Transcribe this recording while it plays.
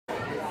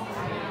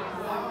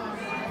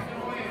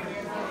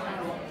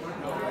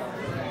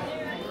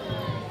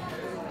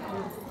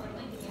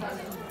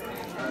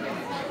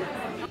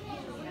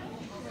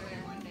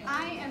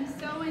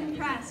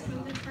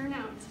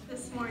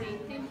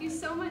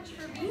so much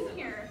for being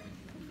here.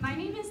 My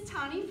name is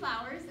Tawny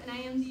Flowers, and I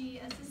am the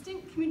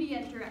Assistant Community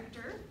Ed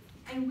Director,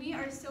 and we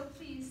are so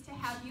pleased to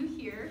have you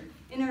here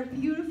in our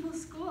beautiful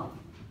school.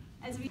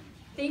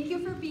 Thank you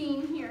for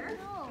being here.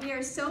 We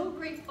are so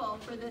grateful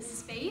for this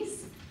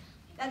space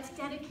that's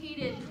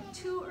dedicated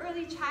to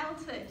early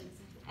childhood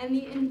and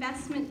the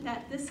investment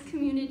that this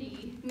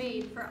community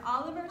made for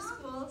all of our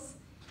schools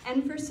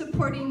and for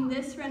supporting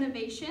this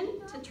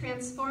renovation to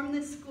transform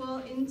this school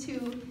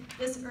into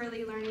this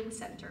early learning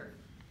center.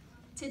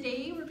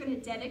 Today, we're going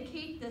to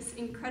dedicate this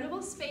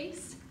incredible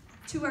space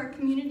to our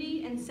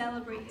community and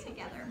celebrate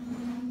together.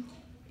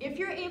 If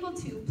you're able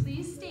to,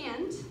 please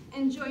stand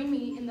and join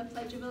me in the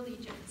Pledge of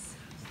Allegiance.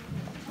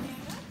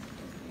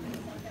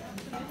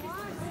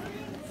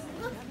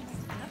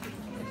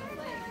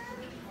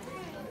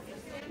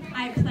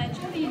 I pledge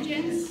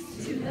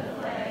allegiance to the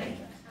flag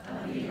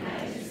of the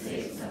United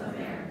States of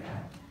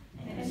America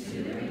and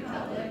to the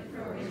republic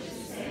for which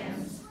it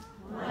stands,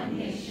 one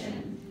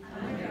nation,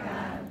 under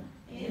God,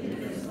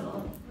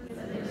 indivisible, with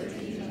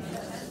liberty and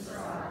justice for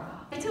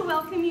all. I'd like to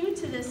welcome you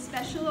to this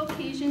special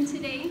occasion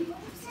today.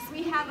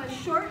 We have a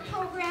short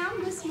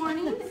program this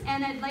morning,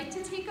 and I'd like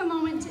to take a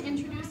moment to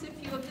introduce a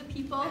few of the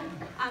people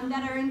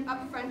that are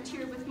up front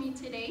here with me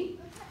today.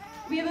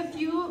 We have a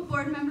few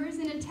board members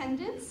in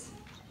attendance.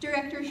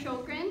 Director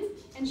Shokran,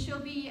 and she'll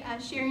be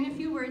sharing a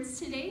few words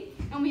today.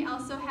 And we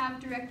also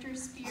have Director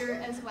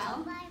Spear as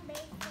well.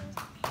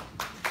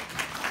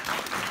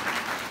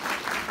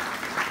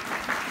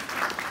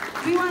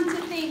 We want to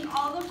thank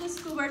all of the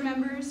school board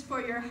members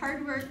for your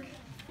hard work,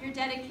 your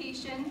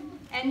dedication,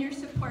 and your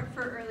support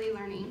for early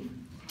learning.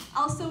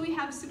 Also, we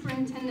have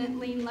Superintendent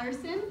Lane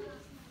Larson,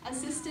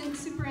 Assistant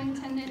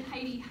Superintendent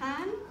Heidi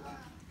Hahn,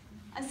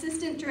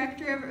 Assistant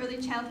Director of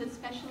Early Childhood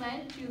Special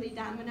Ed, Julie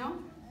Domino.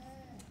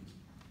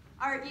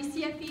 Our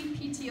ECFE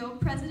PTO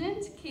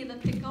President,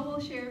 Kayla Pickle, will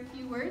share a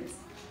few words.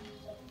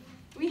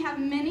 We have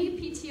many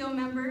PTO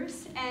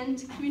members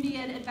and Community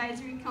Ed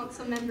Advisory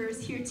Council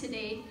members here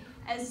today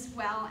as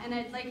well, and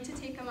I'd like to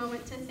take a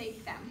moment to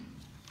thank them.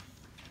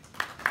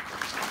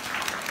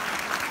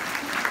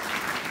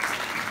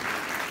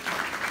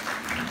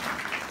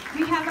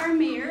 We have our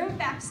Mayor of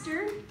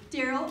Baxter,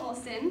 Daryl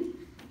Olson,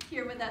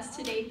 here with us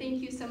today.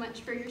 Thank you so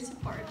much for your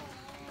support.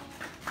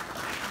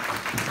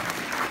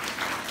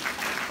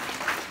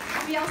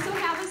 We also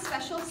have a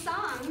special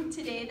song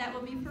today that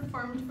will be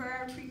performed for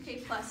our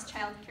pre-K plus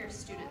childcare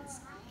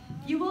students.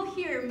 You will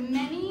hear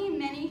many,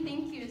 many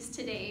thank yous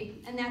today,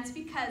 and that's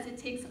because it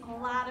takes a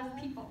lot of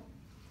people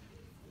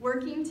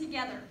working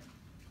together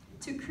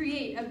to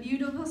create a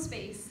beautiful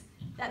space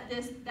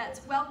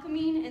that's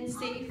welcoming and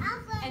safe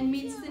and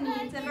meets the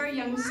needs of our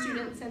young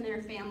students and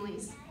their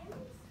families.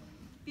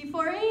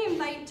 Before I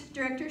invite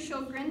Director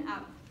Shokran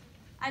up,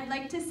 I'd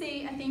like to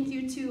say a thank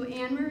you to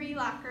Anne Marie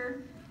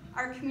Locker,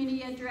 our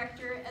Community Ed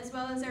Director, as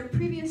well as our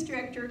previous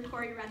Director,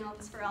 Corey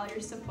Reynolds, for all your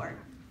support.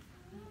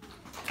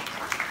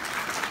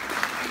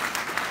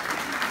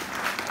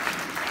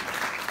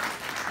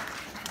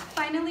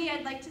 Finally,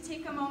 I'd like to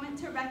take a moment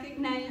to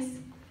recognize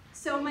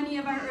so many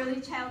of our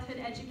early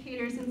childhood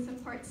educators and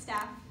support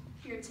staff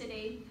here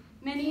today,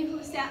 many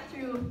who sat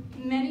through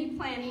many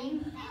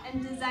planning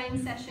and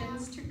design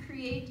sessions to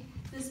create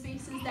the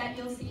spaces that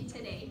you'll see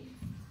today.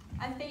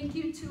 A thank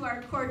you to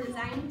our core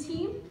design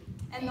team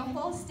and the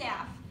whole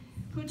staff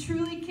who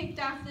truly kicked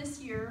off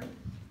this year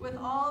with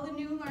all the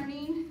new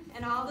learning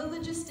and all the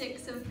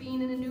logistics of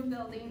being in a new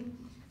building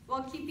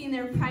while keeping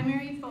their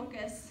primary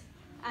focus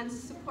on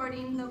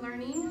supporting the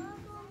learning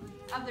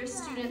of their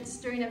students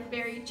during a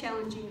very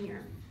challenging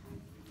year.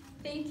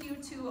 Thank you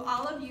to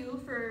all of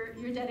you for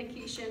your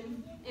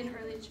dedication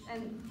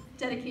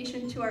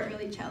dedication to our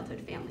early childhood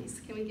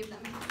families. Can we give them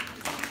a hand?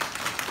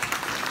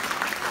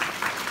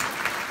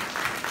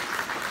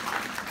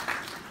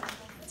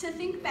 To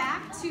think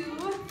back to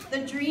the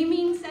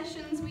dreaming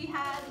sessions we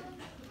had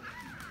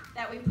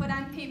that we put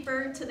on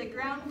paper, to the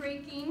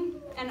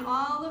groundbreaking, and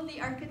all of the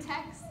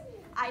architects,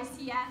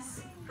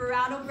 ICS,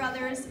 Barado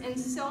Brothers, and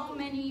so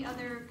many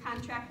other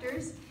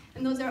contractors,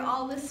 and those are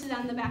all listed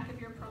on the back of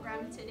your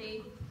program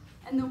today.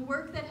 And the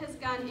work that has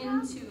gone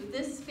into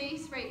this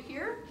space right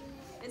here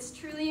is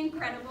truly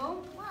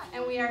incredible,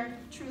 and we are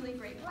truly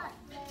grateful.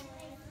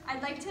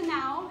 I'd like to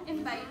now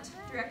invite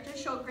Director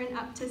Shokran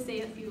up to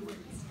say a few words.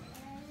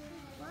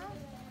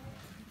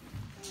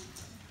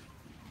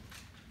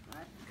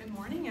 Good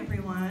morning,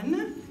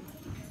 everyone.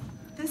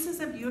 This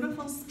is a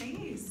beautiful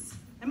space.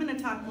 I'm going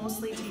to talk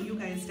mostly to you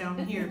guys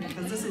down here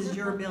because this is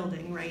your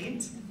building, right?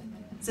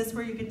 Is this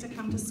where you get to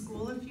come to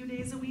school a few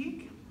days a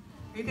week?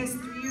 Are you guys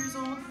 3 years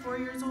old, 4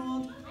 years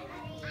old?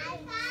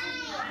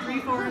 3,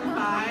 4, and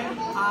 5?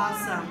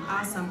 Awesome,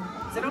 awesome.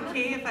 Is it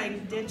okay if I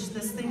ditch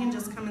this thing and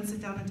just come and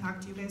sit down and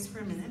talk to you guys for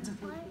a minute? Is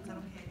that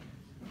okay?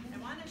 I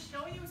want to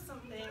show you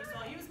something, so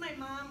I'll use my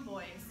mom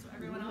voice so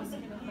everyone else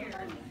can hear.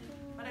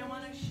 But I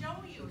want to show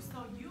you,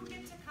 so you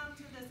get to come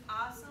to this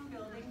awesome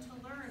building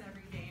to learn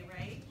every day,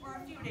 right? Or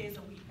a few days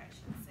a week, I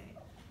should say.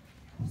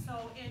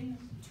 So in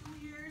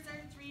 2 years or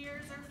 3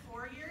 years or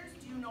 4 years,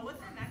 do you know what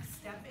the next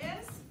step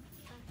is?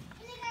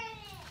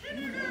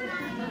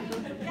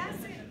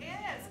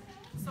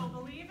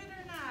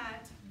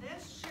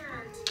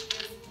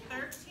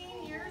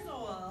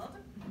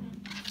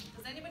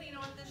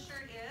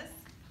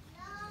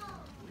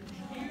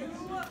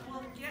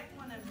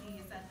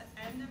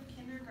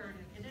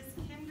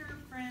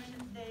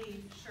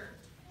 shirt.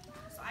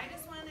 So I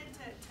just wanted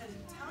to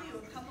tell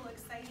you a couple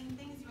exciting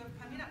things you have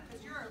coming up,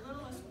 because you're our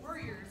littlest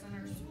warriors in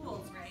our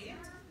schools, right?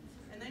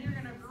 And then you're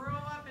going to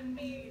grow up and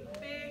be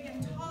big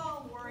and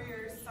tall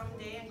warriors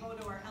someday and go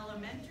to our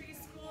elementary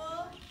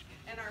school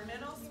and our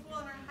middle school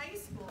and our high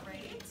school,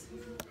 right?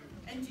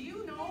 And do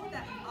you know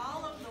that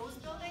all of those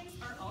buildings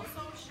are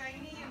also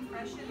shiny and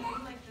fresh and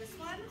new like this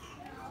one?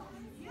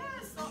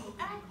 Yes, so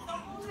the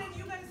whole time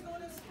you guys go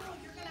to school,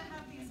 you're going to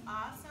have these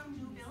awesome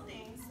new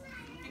buildings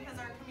because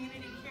our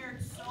community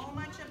cared so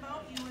much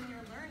about you and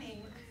your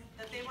learning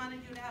that they wanted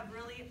you to have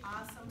really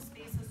awesome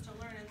spaces to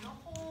learn and the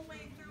whole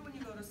way through when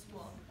you go to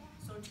school.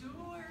 So 2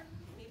 or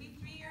maybe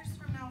 3 years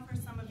from now for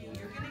some of you,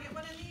 you're going to get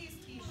one of these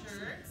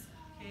t-shirts.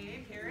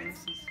 Okay,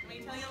 parents, let me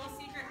tell you a little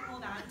secret,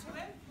 hold on to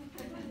it,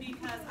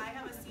 because I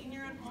have a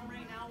senior at home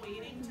right now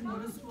waiting to go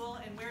to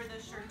school and wear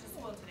this shirt to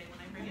school today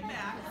when I bring it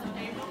back. So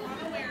they will want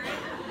to wear it.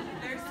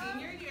 Their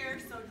senior year,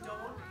 so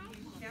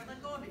you can't let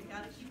go of it. You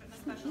got to keep it in a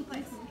special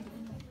place.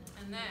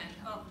 And then,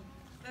 oh,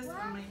 this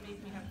one might make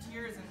me have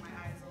tears in my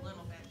eyes a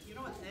little bit. Do you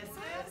know what this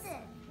is?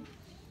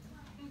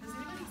 Has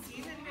anybody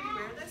seen anybody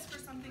wear this for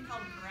something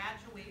called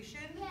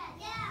graduation?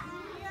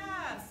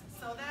 Yes.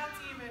 So that's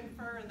even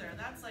further.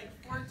 That's like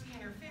 14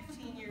 or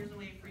 15 years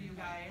away for you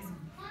guys.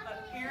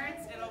 But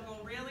parents, it'll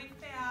go really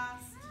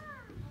fast.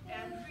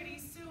 And pretty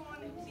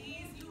soon,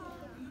 these you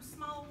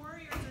small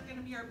warriors are going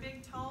to be our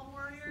big, tall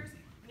warriors.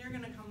 And you're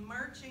going to come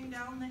marching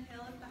down the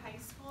hill at the high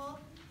school.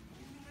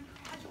 You're going to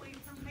graduate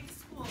from high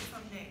school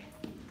someday.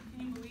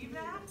 Can you believe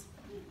that?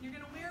 You're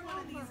going to wear one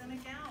of these in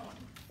a gown.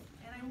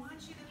 And I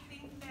want you to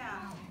think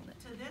back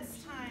to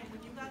this time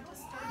when you got to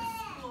start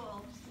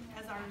school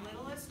as our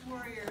littlest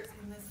warriors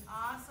in this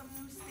awesome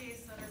new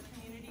space that our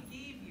community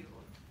gave you.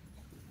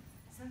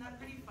 Isn't that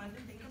pretty fun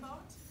to think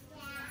about?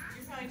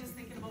 You're probably just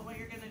thinking about what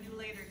you're going to do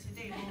later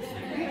today, mostly,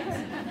 right?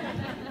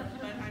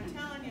 But I'm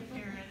telling you,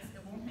 parents,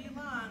 it won't be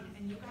long,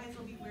 and you guys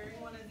will be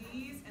wearing one of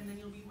these, and then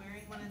you'll be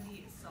wearing one of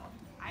these. So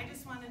I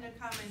just wanted to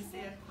come and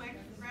say a quick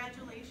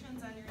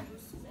congratulations on your new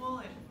school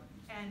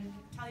and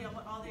tell you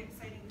about all the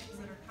exciting things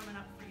that are coming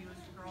up for you as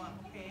you grow up,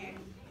 okay?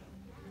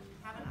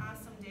 Have an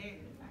awesome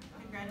day.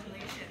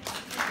 Congratulations.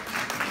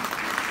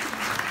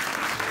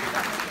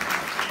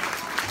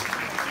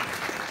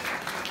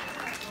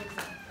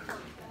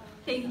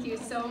 Thank you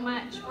so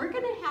much. We're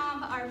going to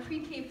have our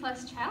Pre-K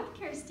Plus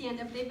childcare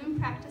stand up. They've been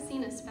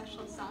practicing a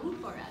special song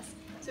for us.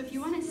 So if you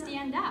want to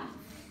stand up,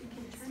 you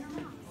can turn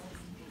around.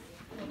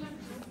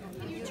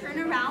 Can you turn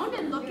around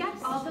and look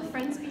at all the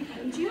friends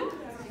behind you?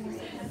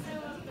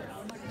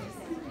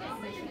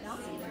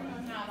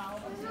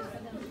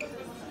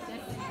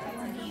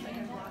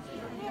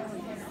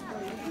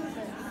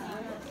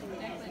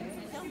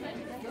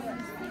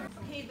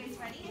 Okay, everybody's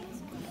ready?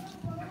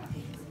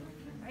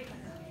 Right.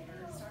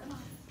 Start them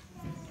off.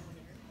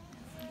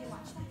 Okay,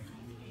 watch that.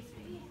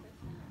 Ready?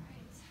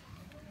 Alright.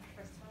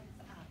 First one's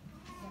up.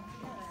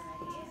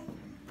 Ready?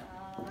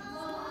 The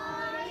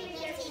more we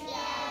get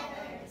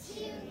together,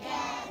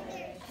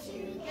 together.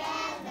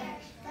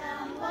 The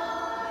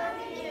more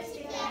we get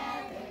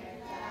together,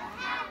 the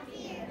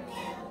happier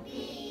we'll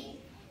be.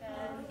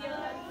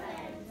 Your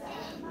friends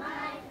and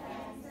my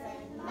friends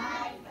and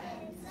my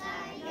friends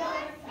are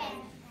your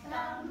friends.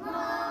 The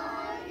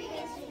more we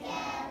get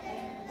together,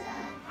 the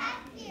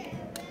happier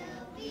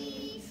we'll be.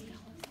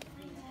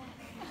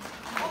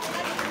 The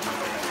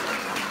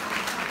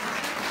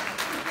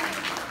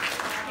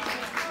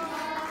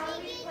more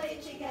we play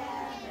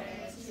together,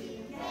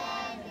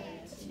 together,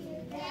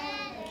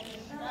 together.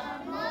 The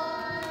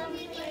more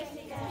we play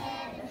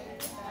together,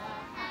 the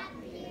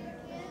happier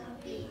we'll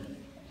be.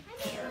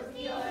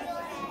 Your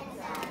friends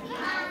are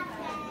my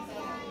friends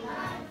and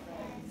my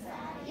friends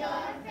are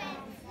your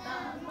friends. The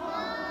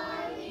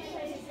more we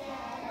play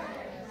together,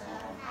 the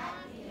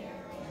happier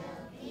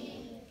we'll be.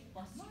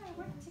 One more.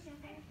 Work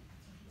together.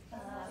 The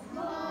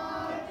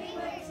more we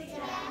work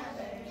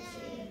together,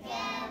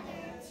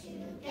 together,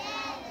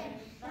 together.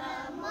 The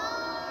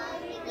more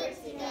we work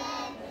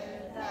together,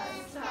 the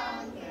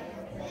stronger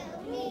we'll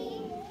be.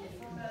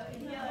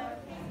 Your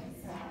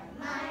friends are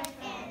my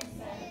friends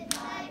and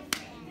my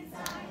friends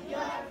are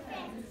your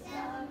friends.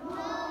 The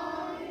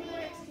more we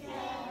work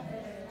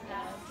together,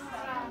 the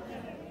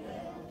stronger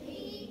we'll be.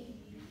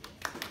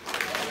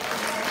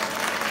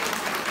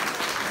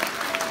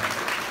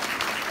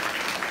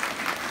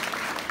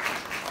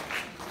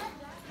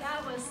 That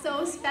was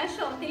so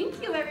special.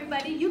 Thank you,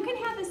 everybody. You can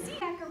have a seat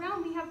back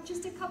around. We have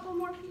just a couple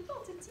more people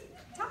to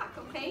talk,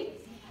 okay?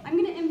 I'm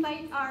going to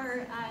invite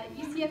our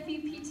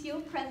UCFU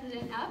PTO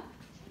president up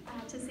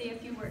to say a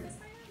few words.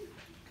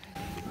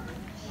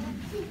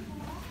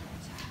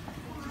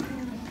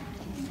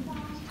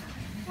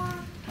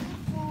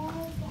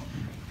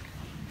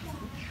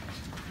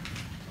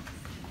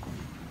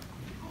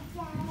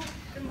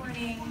 Good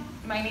morning.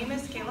 My name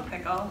is Kayla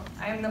Pickle.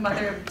 I am the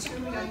mother of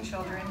 2 young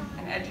children,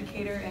 an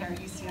educator, and our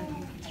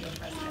UCFU PTO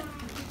president.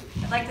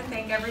 I'd like to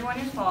thank everyone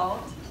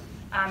involved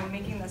in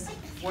making this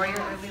Warrior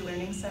Early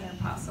Learning Center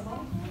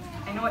possible.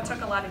 I know it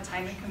took a lot of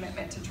time and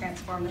commitment to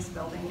transform this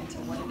building into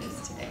what it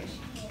is today.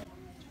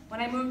 When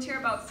I moved here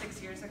about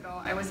 6 years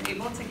ago, I was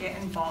able to get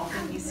involved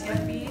in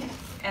ECFB,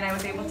 and I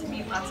was able to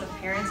meet lots of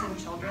parents and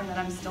children that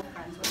I'm still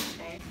friends with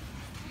today.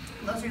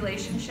 Those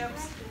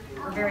relationships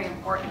were very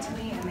important to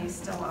me, and they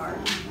still are.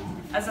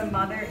 As a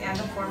mother and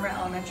a former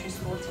elementary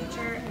school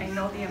teacher, I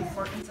know the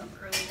importance of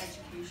early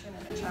education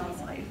in a child's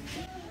life.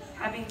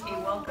 Having a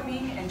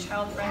welcoming and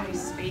child-friendly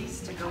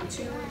space to go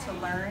to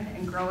learn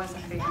and grow as a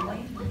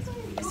family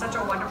is such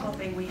a wonderful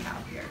thing we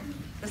have here.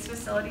 This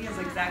facility is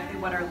exactly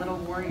what our little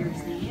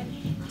warriors need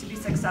to be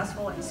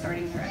successful in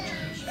starting their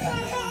education.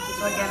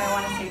 So again, I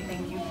want to say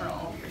thank you for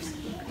all of your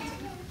support.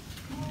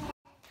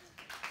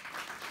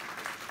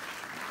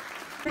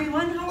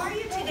 Everyone, how are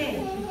you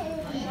today?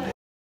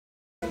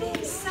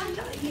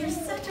 You're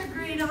such a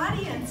great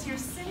audience. You're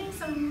sitting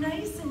so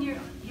nice, and your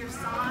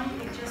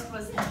song, it just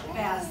was the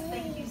best.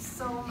 Thank you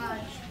so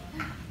much.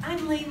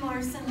 I'm Lane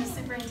Morrison, the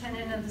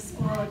superintendent of the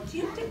school. Do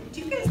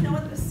you guys know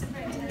what the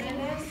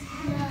superintendent is?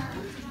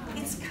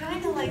 It's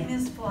kind of like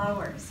Ms.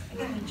 Flowers. I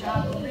got a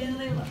job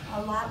really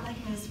a lot like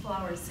Ms.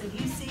 Flowers. So do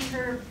you see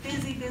her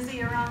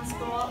busy around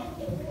school?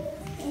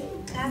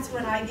 That's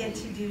what I get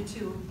to do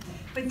too.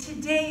 But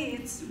today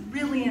it's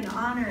really an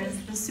honor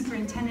as the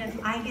superintendent.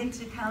 I get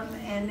to come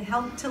and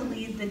help to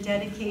lead the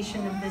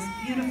dedication of this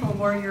beautiful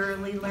Warrior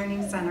Early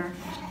Learning Center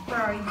for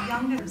our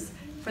youngest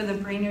for the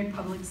Brainerd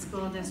Public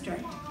School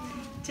District.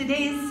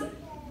 Today's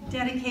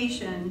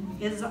dedication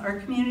is our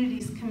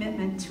community's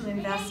commitment to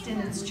invest in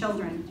its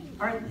children,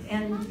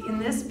 and in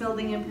this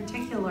building in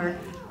particular,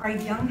 our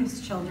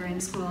youngest children in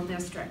the school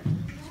district.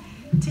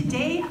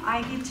 Today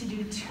I get to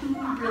do two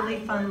really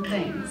fun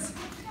things.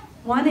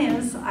 One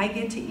is I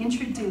get to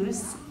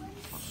introduce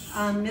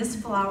Ms.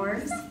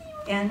 Flowers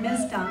and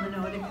Ms.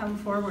 Domino to come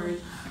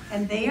forward,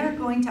 and they are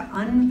going to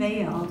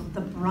unveil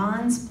the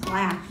bronze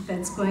plaque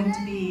that's going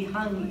to be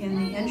hung in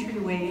the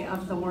entryway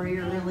of the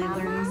Warrior Early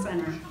Learning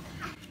Center.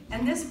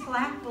 And this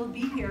plaque will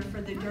be here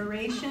for the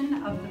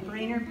duration of the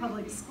Brainerd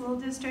Public School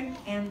District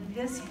and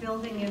this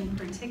building in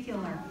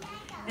particular.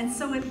 And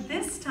so at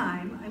this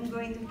time, I'm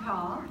going to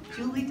call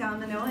Julie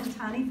Domino and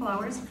Tani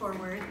Flowers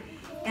forward.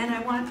 And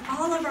I want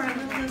all of our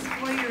littlest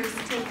warriors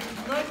to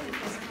look at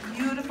this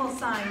beautiful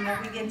sign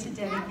that we get to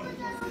dedicate.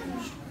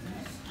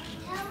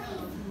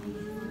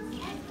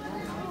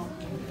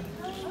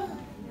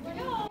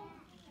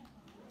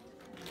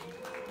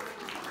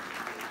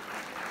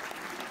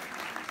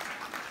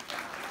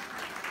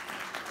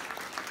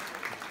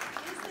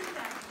 Isn't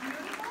that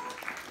beautiful?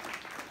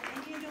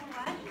 And you know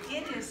what?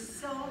 It is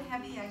so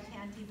heavy I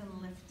can't even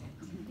lift it.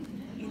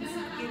 It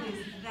is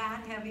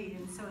that heavy,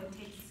 and so it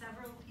takes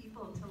several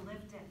people to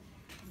lift it.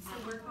 And so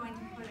we're going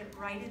to put it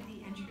right at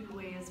the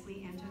entryway as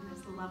we enter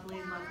this lovely,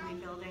 lovely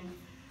building.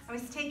 I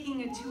was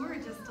taking a tour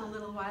just a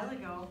little while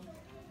ago,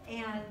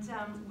 and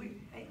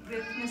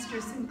with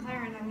Mr.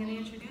 Sinclair, and I'm going to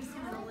introduce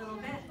him in a little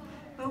bit.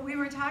 But we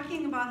were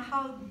talking about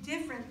how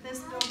different this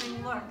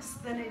building looks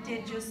than it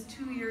did just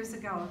 2 years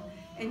ago,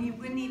 and you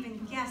wouldn't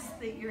even guess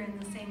that you're in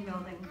the same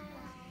building.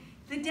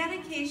 The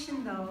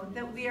dedication, though,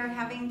 that we are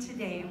having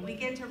today, we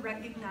get to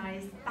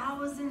recognize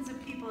thousands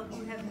of people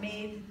who have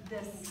made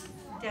this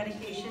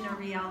dedication a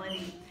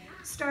reality.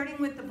 Starting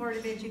with the Board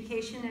of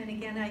Education, and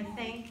again, I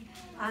thank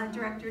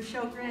Director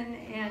Sjogren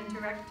and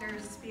Director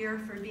Spear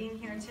for being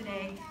here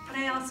today. But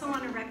I also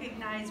want to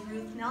recognize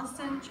Ruth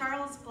Nelson,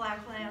 Charles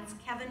Blacklance,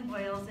 Kevin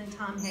Boyles, and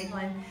Tom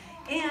Hagelin.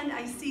 And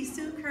I see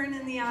Sue Kern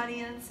in the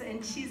audience,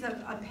 and she's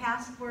a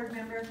past board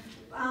member.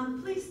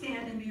 Please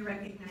stand and be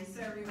recognized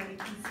so everybody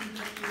can see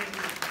what you're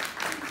doing.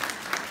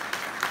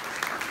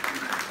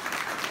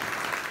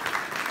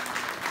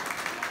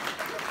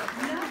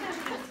 None of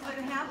this would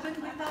have happened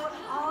without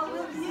all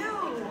of you.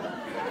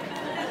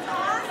 That's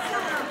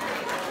awesome.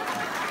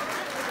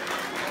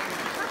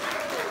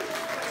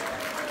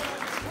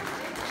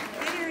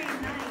 Very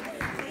nice.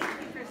 Thank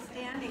you for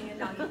standing, and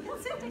now you can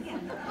sit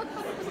again.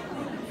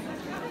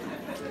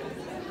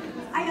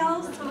 I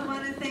also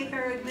want to thank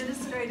our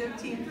administrative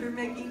team for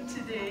making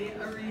today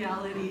a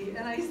reality.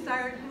 And I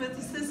start with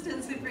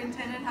Assistant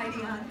Superintendent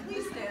Heidi Hahn.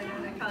 Please stand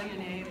when I call your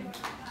name.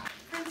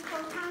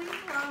 Principal Tani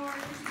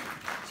Flowers,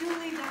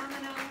 Julie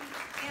Domino,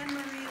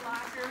 Anne-Marie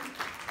Locker.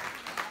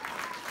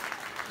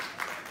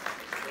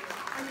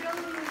 Our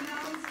building and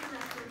grounds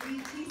director,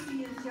 ETC,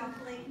 and Jeff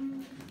Layton.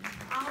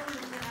 Hours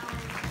and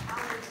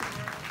hours of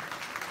work.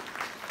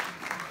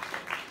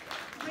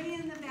 Way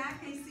in the back,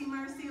 I see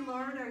Marcy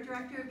Lord, our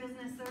Director of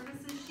Business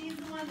Services. She's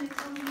the one that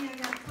told me I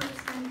got put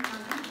in on.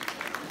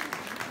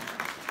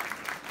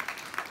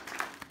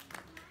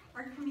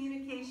 Our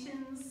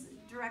communications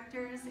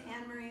directors,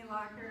 Anne-Marie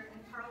Locker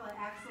and Carla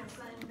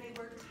Axelson, they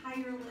work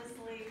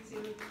tirelessly to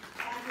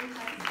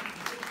advertise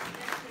the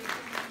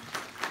dedication.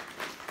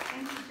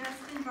 And to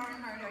Justin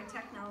Barnhart, our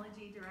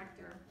technology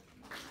director.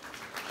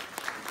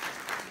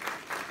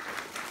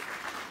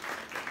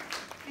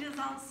 It is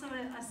also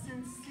a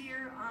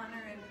sincere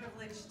honor and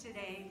privilege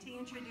today to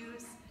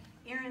introduce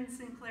Erin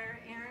Sinclair.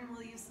 Erin,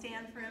 will you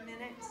stand for a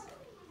minute?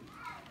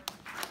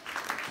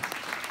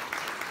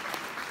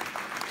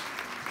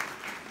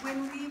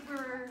 When we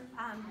were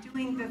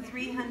doing the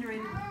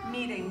 300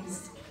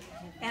 meetings,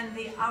 and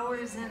the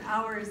hours and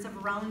hours of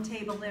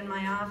roundtable in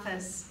my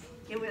office.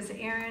 It was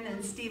Aaron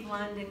and Steve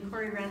Lund and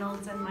Corey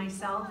Reynolds and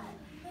myself.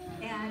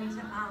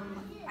 And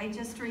I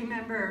just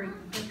remember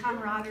the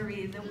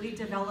camaraderie that we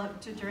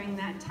developed during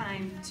that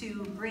time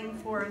to bring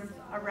forth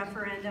a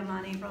referendum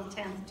on April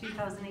 10th,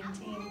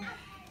 2018.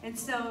 And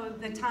so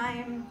the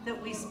time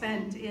that we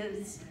spent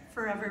is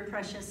forever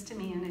precious to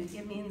me, and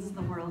it means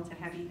the world to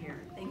have you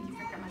here. Thank you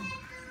for coming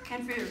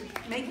and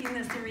for making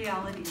this a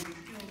reality and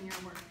doing your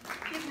work.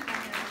 Give them a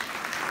hand.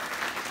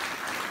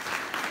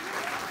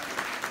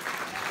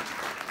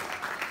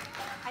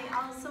 I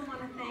also want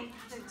to thank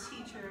the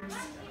teachers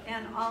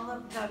and all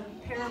of the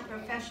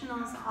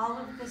paraprofessionals, all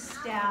of the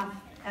staff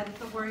at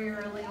the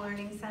Warrior Early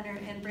Learning Center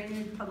and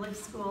Brainerd Public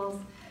Schools.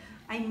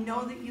 I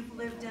know that you've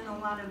lived in a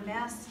lot of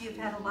mess, you've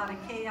had a lot of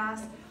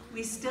chaos.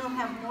 We still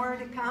have more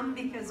to come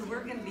because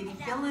we're going to be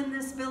filling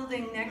this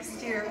building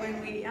next year when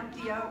we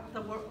empty out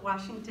the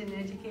Washington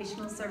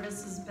Educational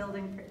Services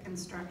building for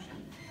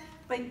construction.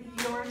 But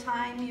your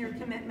time, your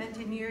commitment,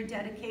 and your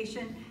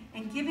dedication,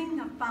 and giving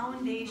the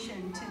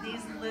foundation to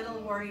these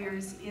little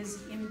warriors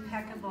is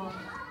impeccable.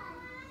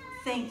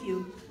 Thank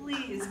you.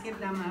 Please give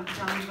them a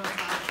round of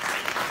applause.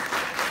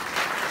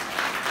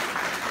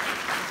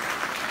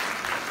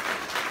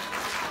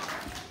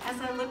 As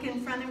I look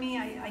in front of me,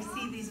 I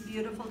see these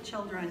beautiful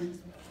children.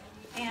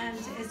 And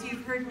as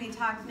you've heard me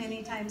talk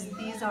many times,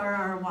 these are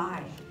our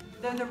why.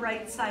 They're the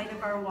right side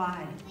of our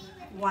why.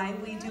 Why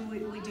we do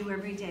what we do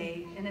every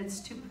day. And it's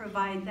to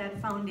provide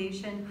that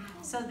foundation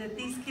so that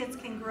these kids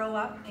can grow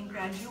up and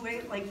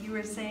graduate, like you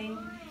were saying,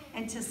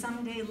 and to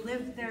someday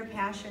live their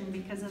passion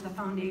because of the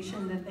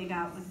foundation that they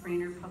got with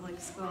Brainerd Public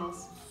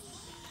Schools.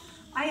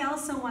 I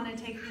also want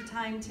to take the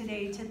time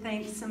today to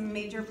thank some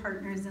major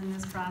partners in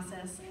this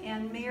process.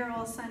 And Mayor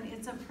Olson,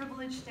 it's a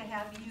privilege to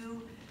have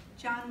you.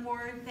 John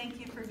Ward, thank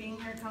you for being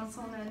here,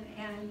 Councilman,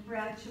 and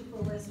Brad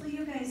Chapoulis. Will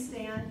you guys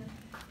stand?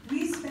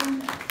 We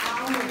spend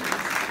hours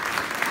together.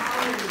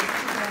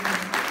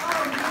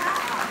 Oh,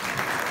 yeah!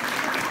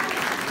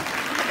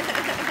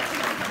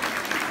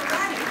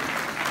 Right.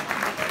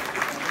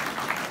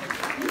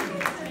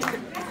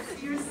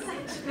 You're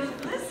such good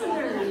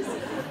listeners.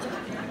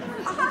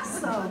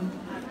 Awesome.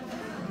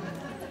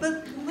 But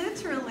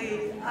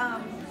literally,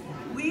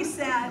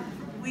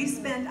 we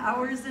spent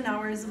hours and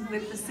hours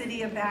with the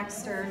city of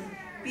Baxter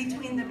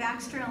between the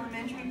Baxter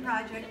Elementary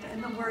Project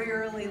and the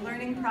Warrior Early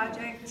Learning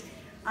Project,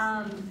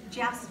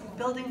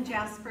 building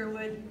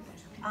Jasperwood,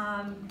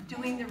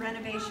 doing the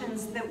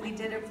renovations that we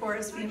did at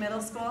Forest View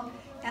Middle School.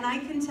 And I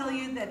can tell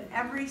you that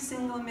every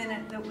single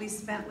minute that we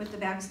spent with the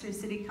Baxter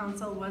City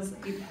Council was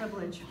a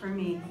privilege for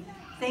me.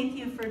 Thank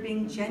you for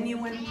being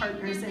genuine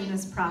partners in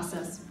this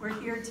process. We're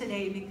here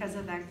today because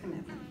of that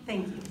commitment.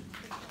 Thank you.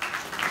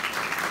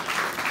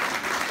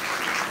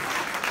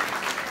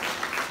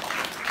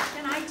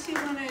 And I too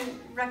want to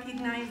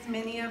recognize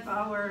many of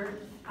our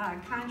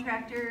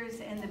contractors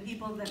and the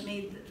people that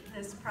made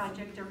this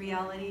project a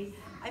reality.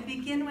 I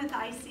begin with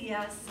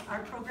ICS, our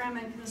program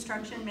and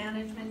construction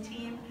management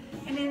team.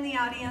 And in the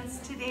audience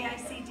today, I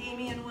see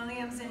Damian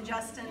Williams and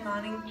Justin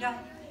Moninga,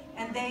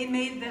 and they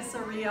made this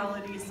a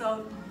reality.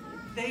 So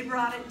they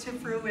brought it to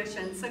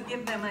fruition, so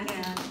give them a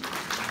hand.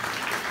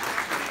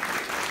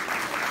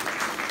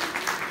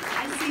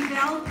 I see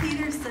Val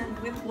Peterson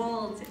with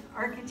Wold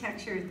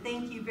Architecture.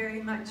 Thank you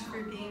very much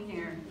for being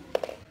here.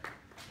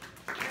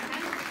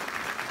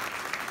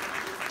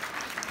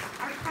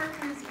 Our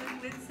partners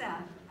with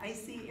WITSAT. I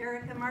see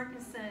Erica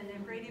Markinson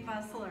and Brady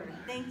Bussler.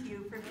 Thank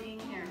you for being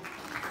here.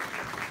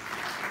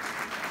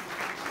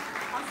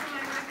 Also,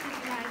 I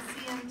recognize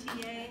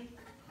CMTA,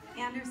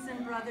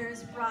 Anderson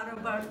Brothers, Brado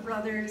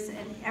Brothers,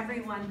 and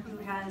everyone who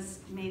has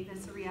made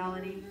this a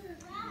reality.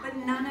 But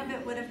none of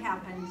it would have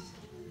happened.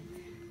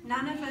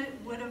 None of it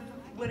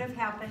would have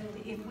happened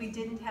if we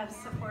didn't have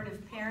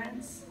supportive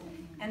parents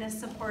and a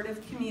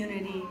supportive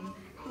community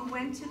who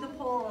went to the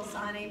polls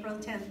on April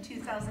 10th,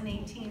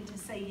 2018 to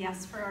say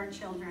yes for our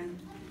children,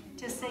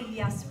 to say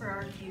yes for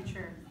our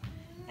future.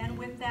 And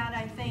with that,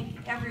 I thank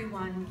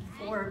everyone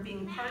for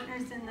being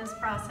partners in this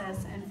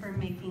process and for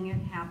making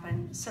it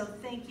happen. So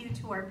thank you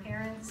to our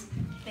parents,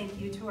 thank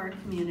you to our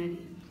community.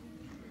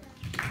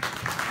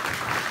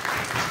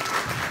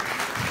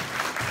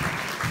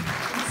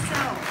 And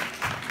so,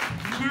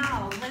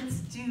 now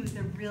let's do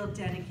the real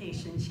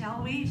dedication,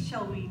 shall we?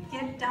 Shall we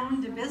get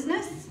down to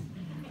business?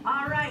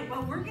 All right,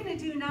 what we're gonna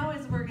do now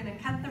is we're gonna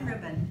cut the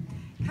ribbon.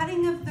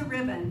 Cutting of the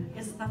ribbon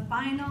is the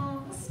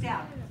final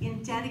step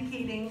in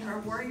dedicating our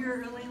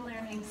Warrior Early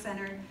Learning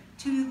Center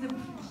to the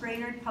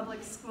Brainerd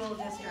Public School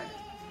District.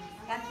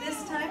 At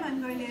this time,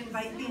 I'm going to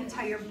invite the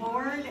entire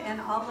board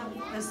and all of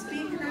the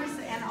speakers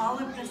and all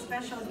of the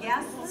special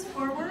guests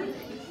forward.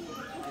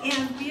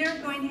 And we are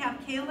going to have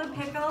Kayla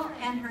Pickle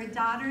and her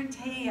daughter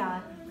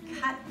Taya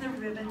cut the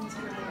ribbon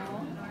today.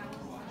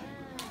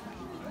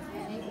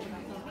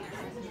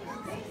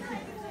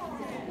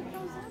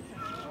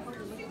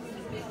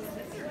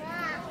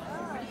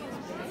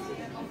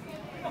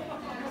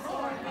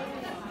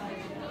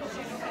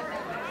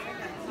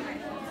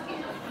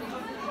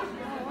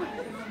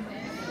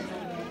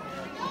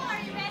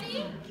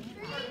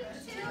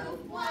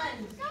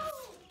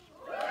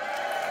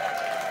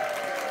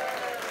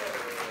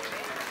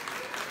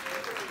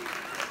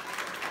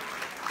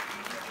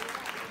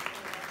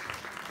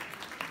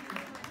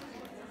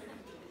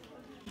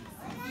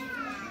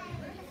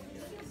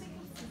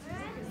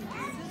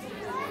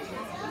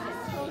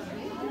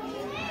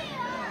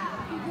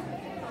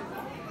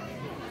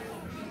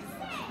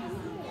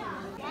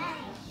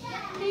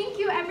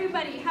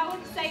 how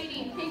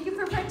exciting. Thank you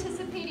for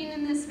participating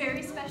in this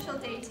very special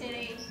day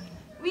today.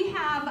 We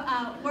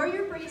have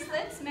warrior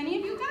bracelets. Many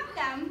of you got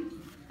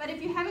them, but if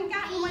you haven't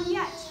gotten one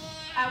yet,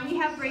 we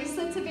have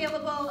bracelets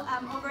available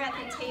over at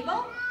the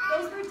table.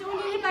 Those were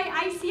donated by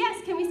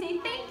ICS. Can we say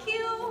thank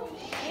you?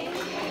 Thank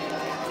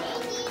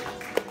you.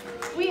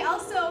 We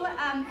also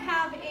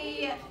have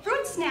a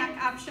fruit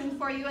snack option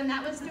for you, and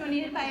that was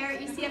donated by our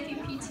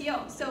ECFU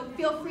PTO. So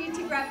feel free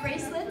to grab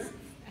bracelets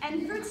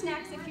and fruit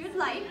snacks if you'd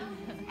like.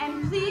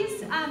 And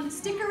please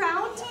stick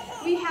around.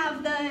 We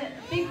have the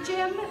big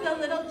gym, the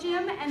little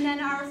gym, and then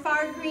our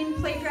far green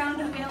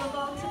playground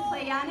available to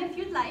play on if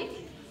you'd like.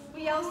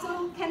 We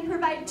also can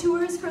provide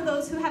tours for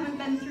those who haven't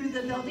been through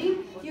the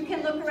building. You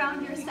can look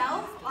around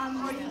yourself,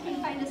 or you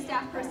can find a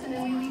staff person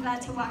and we'd be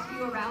glad to walk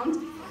you around.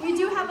 We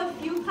do have a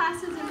few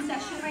classes in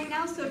session right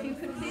now, so if you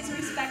could please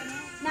respect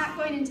not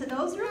going into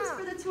those rooms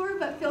for the tour,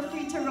 but feel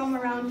free to roam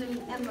around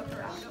and look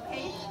around,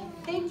 okay?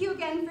 Thank you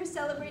again for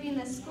celebrating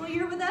this school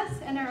year with us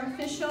and our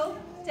official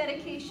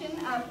dedication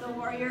of the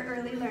Warrior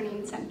Early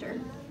Learning Center.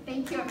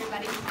 Thank you,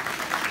 everybody.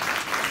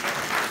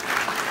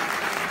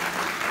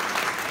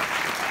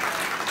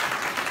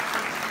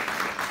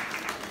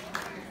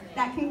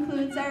 That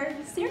concludes our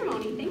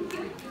ceremony. Thank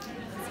you.